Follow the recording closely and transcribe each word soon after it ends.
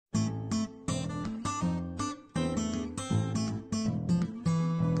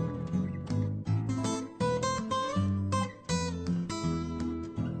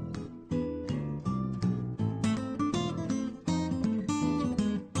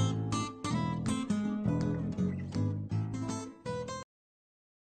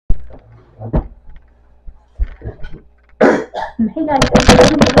Hey guys, we're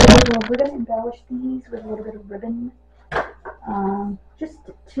going to embellish these with a little bit of ribbon. Just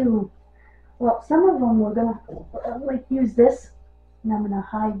to, well, some of them we're going to like use this, and I'm going to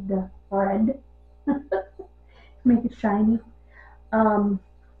hide the red, make it shiny,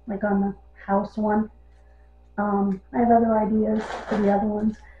 like on the house one. I have other ideas for the other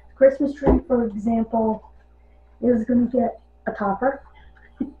ones. The Christmas tree, for example, is going to get a topper.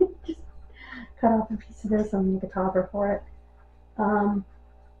 Just cut off a piece of this and make a topper for it. I'm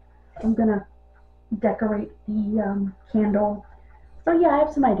going to decorate the candle. So yeah, I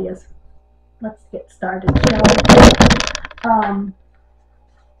have some ideas. Let's get started, shall we?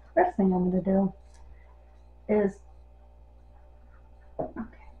 First thing I'm going to do is,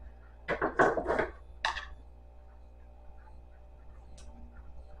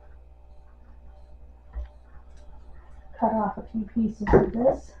 cut off a few pieces of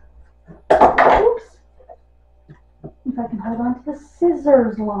this. Oops. If I can hold on to the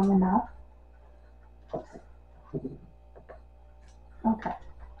scissors long enough. Okay.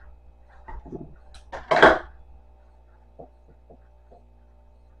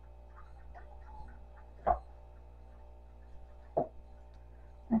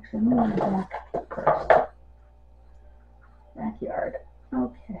 Actually, I'm going to back first. Backyard.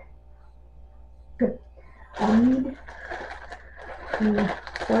 Okay. Good. I need the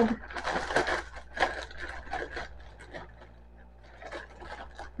plug.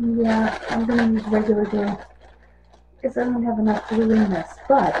 Yeah, I'm going to use regular glue because I don't have enough glue in this,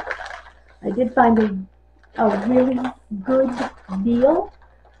 but I did find a really good deal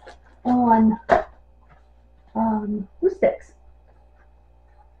on glue sticks.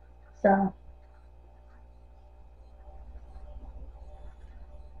 So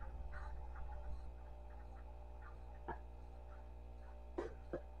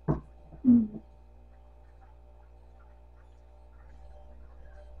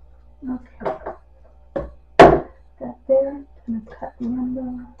okay, that there. I'm going to cut the end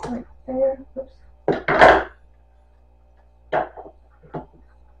off right there. Oops.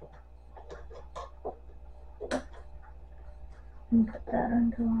 And cut that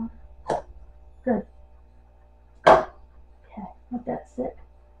end off. Good. Okay, let that sit.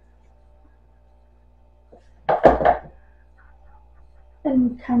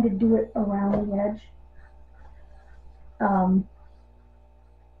 And kind of do it around the edge. I'm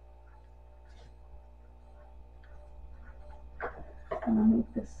going to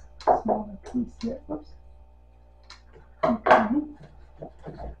make this smaller piece here. Oops. Okay.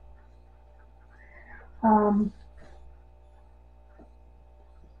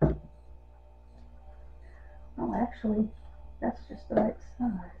 Oh, actually, that's just the right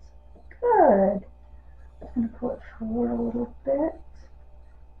size. Good. I'm going to pull it forward a little bit.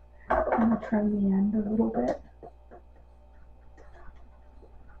 I'm going to trim the end a little bit.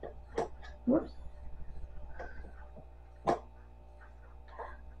 Whoops.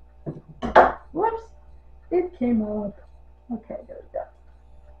 Whoops. It came up. Okay, there we go.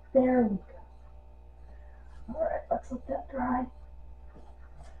 There we go. Alright, let's let that dry.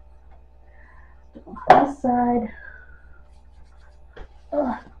 Do it on this side.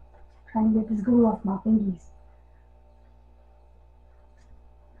 Ugh. Trying to get this glue off my fingies.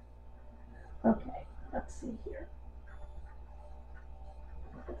 Okay, let's see here.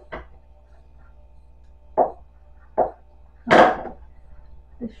 Okay,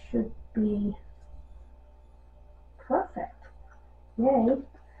 this should be perfect. Yay.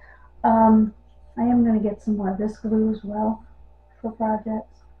 I am going to get some more of this glue as well for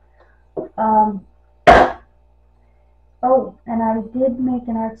projects. Oh, and I did make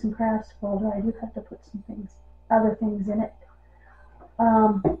an arts and crafts folder. I do have to put some things, other things in it.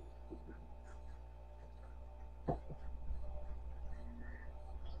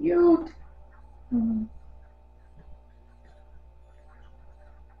 Cute.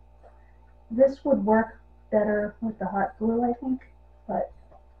 This would work better with the hot glue, I think, but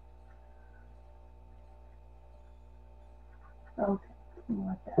okay, I'll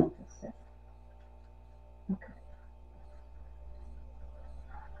let that just sit. Okay.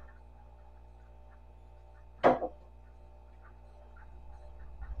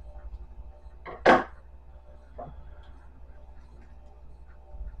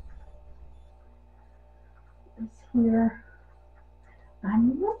 This here,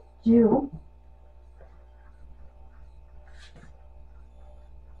 I'm going to do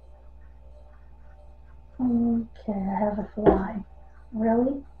okay, I have a fly.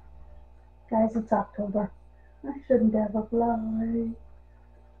 Really? Guys, it's October. I shouldn't have a fly.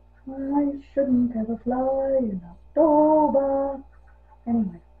 I shouldn't have a fly in October.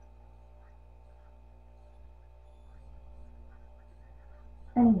 Anyway.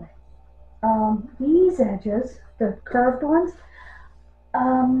 Anyway, these edges, the curved ones,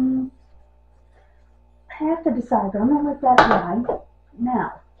 I have to decide, but I'm going to let that dry.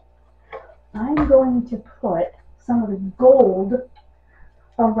 Now, I'm going to put some of the gold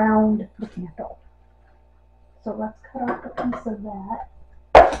around the candle. So let's cut off a piece of that.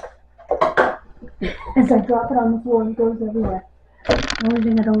 As I drop it on the floor, it goes everywhere. The only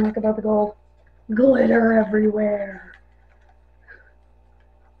thing I don't like about the gold, glitter everywhere.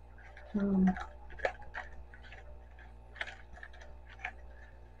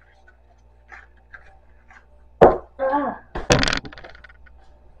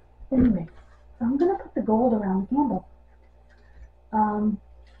 Anyway, I'm going to put the gold around the candle. I'm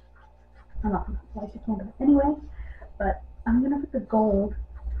not going to light the candle anyway, but I'm going to put the gold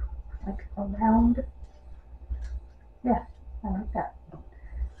like around. Yeah, I like that.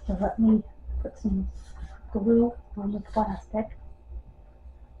 So let me put some glue on the plastic.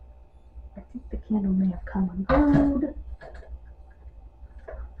 I think the candle may have come unglued.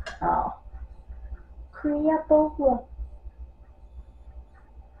 Oh, Creapola.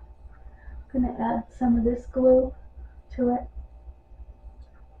 I'm going to add some of this glue to it.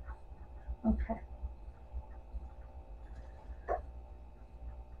 Okay.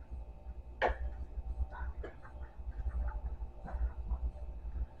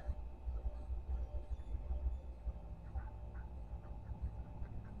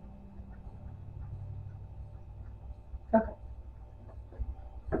 Okay.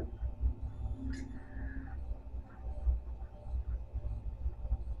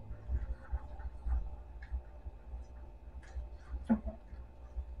 Okay.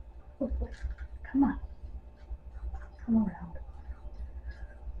 Oh boy. Come on. Come around.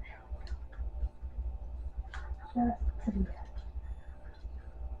 Just to the edge.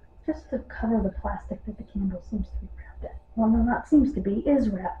 Just to cover the plastic that the candle seems to be wrapped in. Well, no, not seems to be, is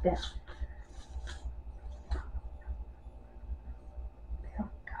wrapped in. There we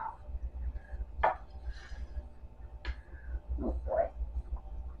go. Oh boy.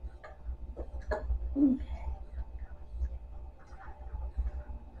 Okay.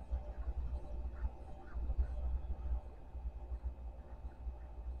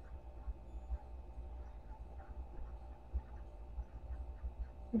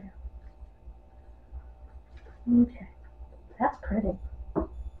 There. Okay. That's pretty. I'll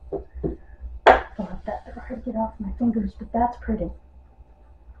let that dry to get off my fingers, but that's pretty.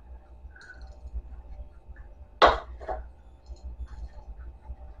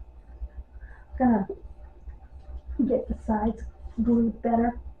 Gonna get the sides glued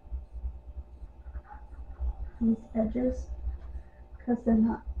better, these edges, because they're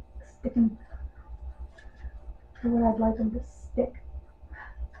not sticking to where I'd like them to stick.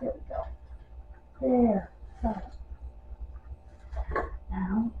 There we go. There. So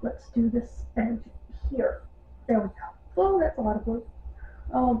now let's do this edge here. There we go. Oh, that's a lot of glue.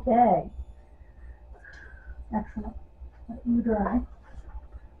 Okay. Excellent. Let you dry.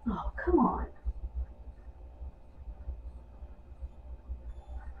 Oh, come on.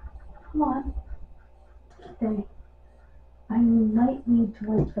 Come on. Okay. I might need to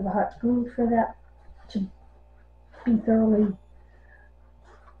wait for the hot glue for that to be thoroughly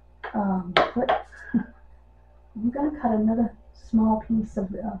put. I'm going to cut another small piece of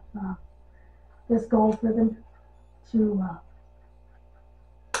this gold ribbon to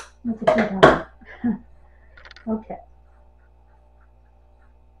make a tree topper. Okay.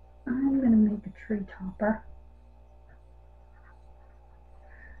 I'm going to make a tree topper.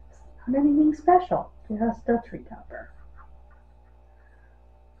 It's not anything special, just a tree topper.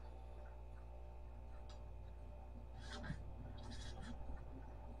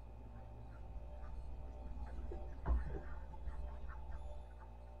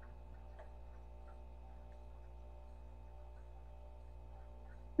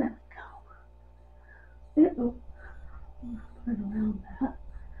 There we go. Put it around that.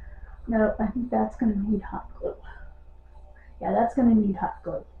 No, I think that's going to need hot glue. Yeah, that's going to need hot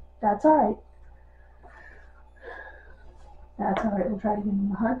glue. That's alright. That's alright. We'll try it again when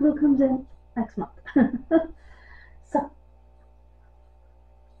the hot glue comes in next month. So,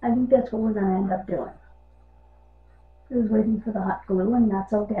 I think that's what we're going to end up doing. Is waiting for the hot glue, and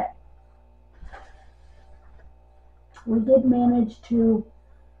that's okay. We did manage to,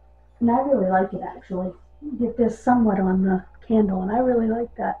 and I really like it actually, get this somewhat on the candle, and I really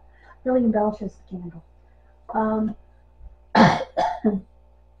like that. Really embellishes the candle.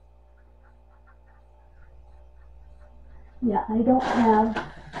 Yeah, I don't have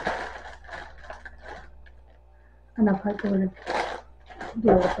enough hot glue to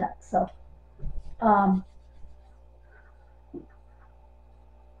deal with that, so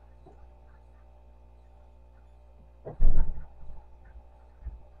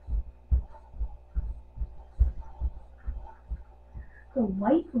the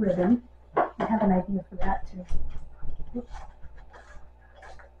white ribbon. I have an idea for that too. Oops.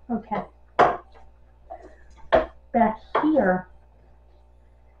 Okay. Back here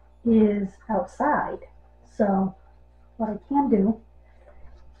is outside. So what I can do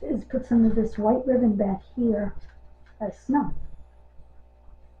is put some of this white ribbon back here as snow.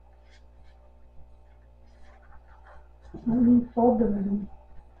 Let me fold the ribbon,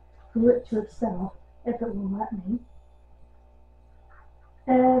 glue it to itself, if it will let me.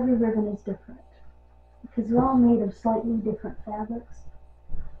 Every ribbon is different because they're all made of slightly different fabrics.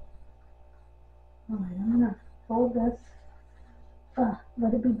 Alright, I'm going to fold this,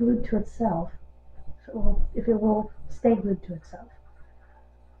 let it be glued to itself, if it will stay glued to itself.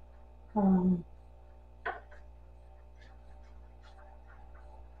 I'm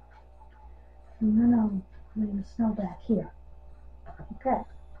going to lay the snow back here. Okay.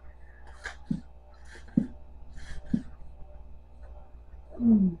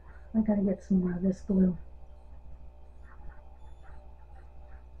 I gotta get some more of this glue.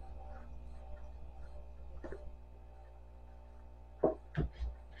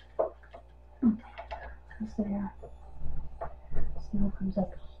 Okay, that's there. Snow comes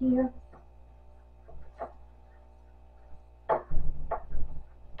up here.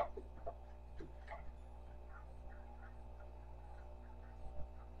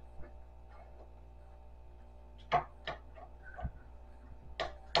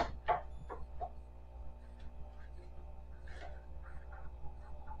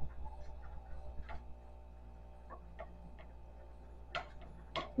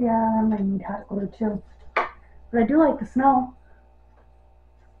 Yeah, I might need hot glue too. But I do like the snow.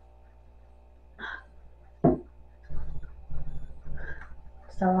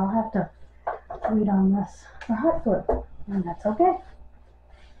 So I'll have to wait on this for hot glue. And that's okay.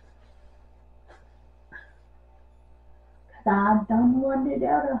 Cause I done wanted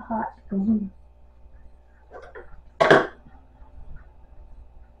out of hot glue.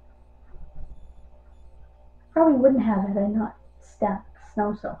 Probably wouldn't have had I not stacked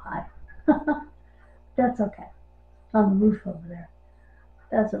snow so high. That's okay. On the roof over there.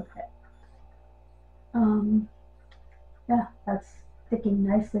 That's okay. Yeah, that's sticking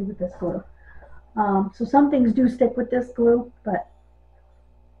nicely with this glue. So some things do stick with this glue, but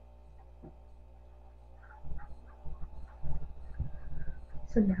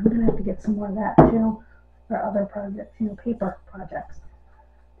so yeah, I'm gonna have to get some more of that too for other projects, paper projects.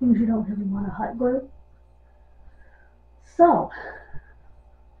 Things you don't really want to hot glue. So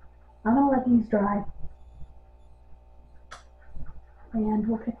I'm gonna let these dry and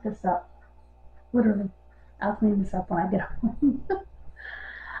we'll pick this up. Literally, I'll clean this up when I get home.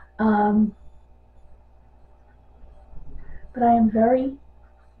 But I am very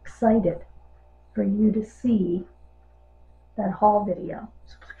excited for you to see that haul video.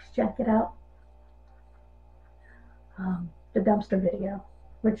 So please check it out. The dumpster video,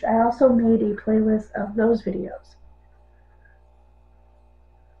 which I also made a playlist of those videos.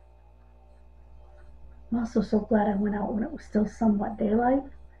 I'm also so glad I went out when it was still somewhat daylight.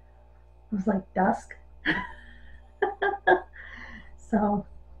 It was like dusk. So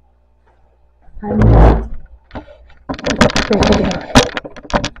I'm always grateful for him.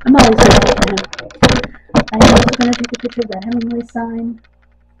 I'm also going to take a picture of that Hemingway sign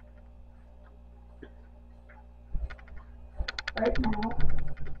right now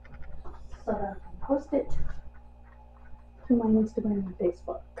so that I can post it to my Instagram and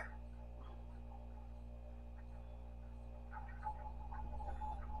Facebook.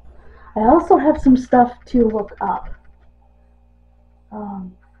 I also have some stuff to look up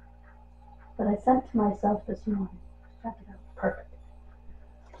that I sent to myself this morning. Check it out. Perfect.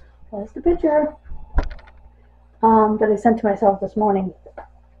 There's the picture that I sent to myself this morning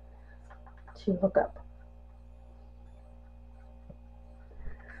to look up.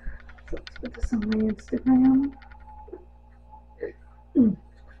 So let's put this on my Instagram.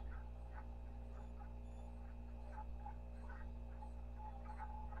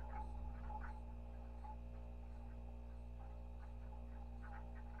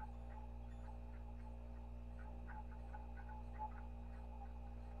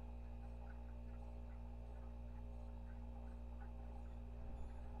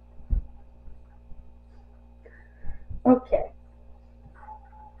 Okay.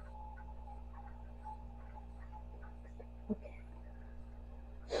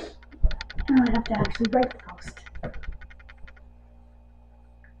 Now I have to actually write the post.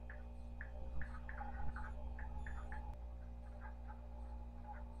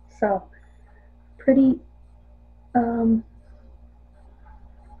 So, pretty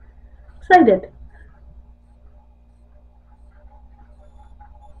excited.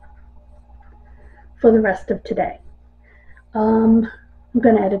 for the rest of today. I'm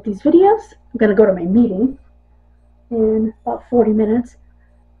going to edit these videos. I'm going to go to my meeting in about 40 minutes,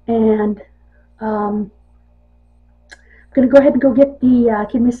 and I'm going to go ahead and go get the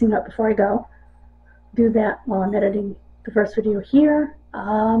Kid Missing up before I go. Do that while I'm editing the first video here.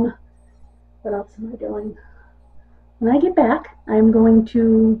 What else am I doing? When I get back, I'm going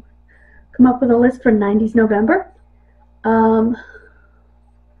to come up with a list for 90s November. And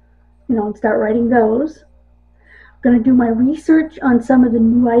start writing those. I'm going to do my research on some of the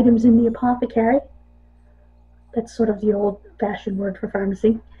new items in the apothecary. That's sort of the old-fashioned word for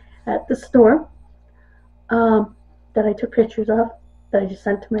pharmacy at the store, that I took pictures of, that I just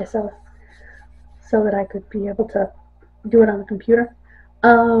sent to myself so that I could be able to do it on the computer.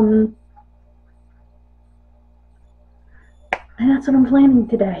 And that's what I'm planning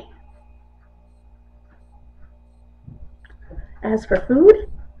today. As for food,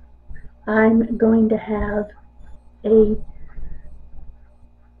 I'm going to have a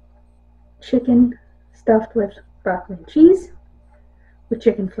chicken stuffed with broccoli and cheese, with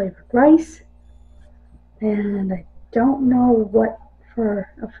chicken flavored rice, and I don't know what for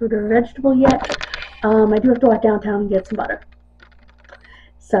a fruit or a vegetable yet. I do have to walk downtown and get some butter.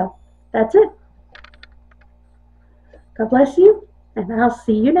 So that's it. God bless you, and I'll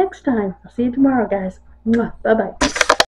see you next time. I'll see you tomorrow, guys. Bye bye.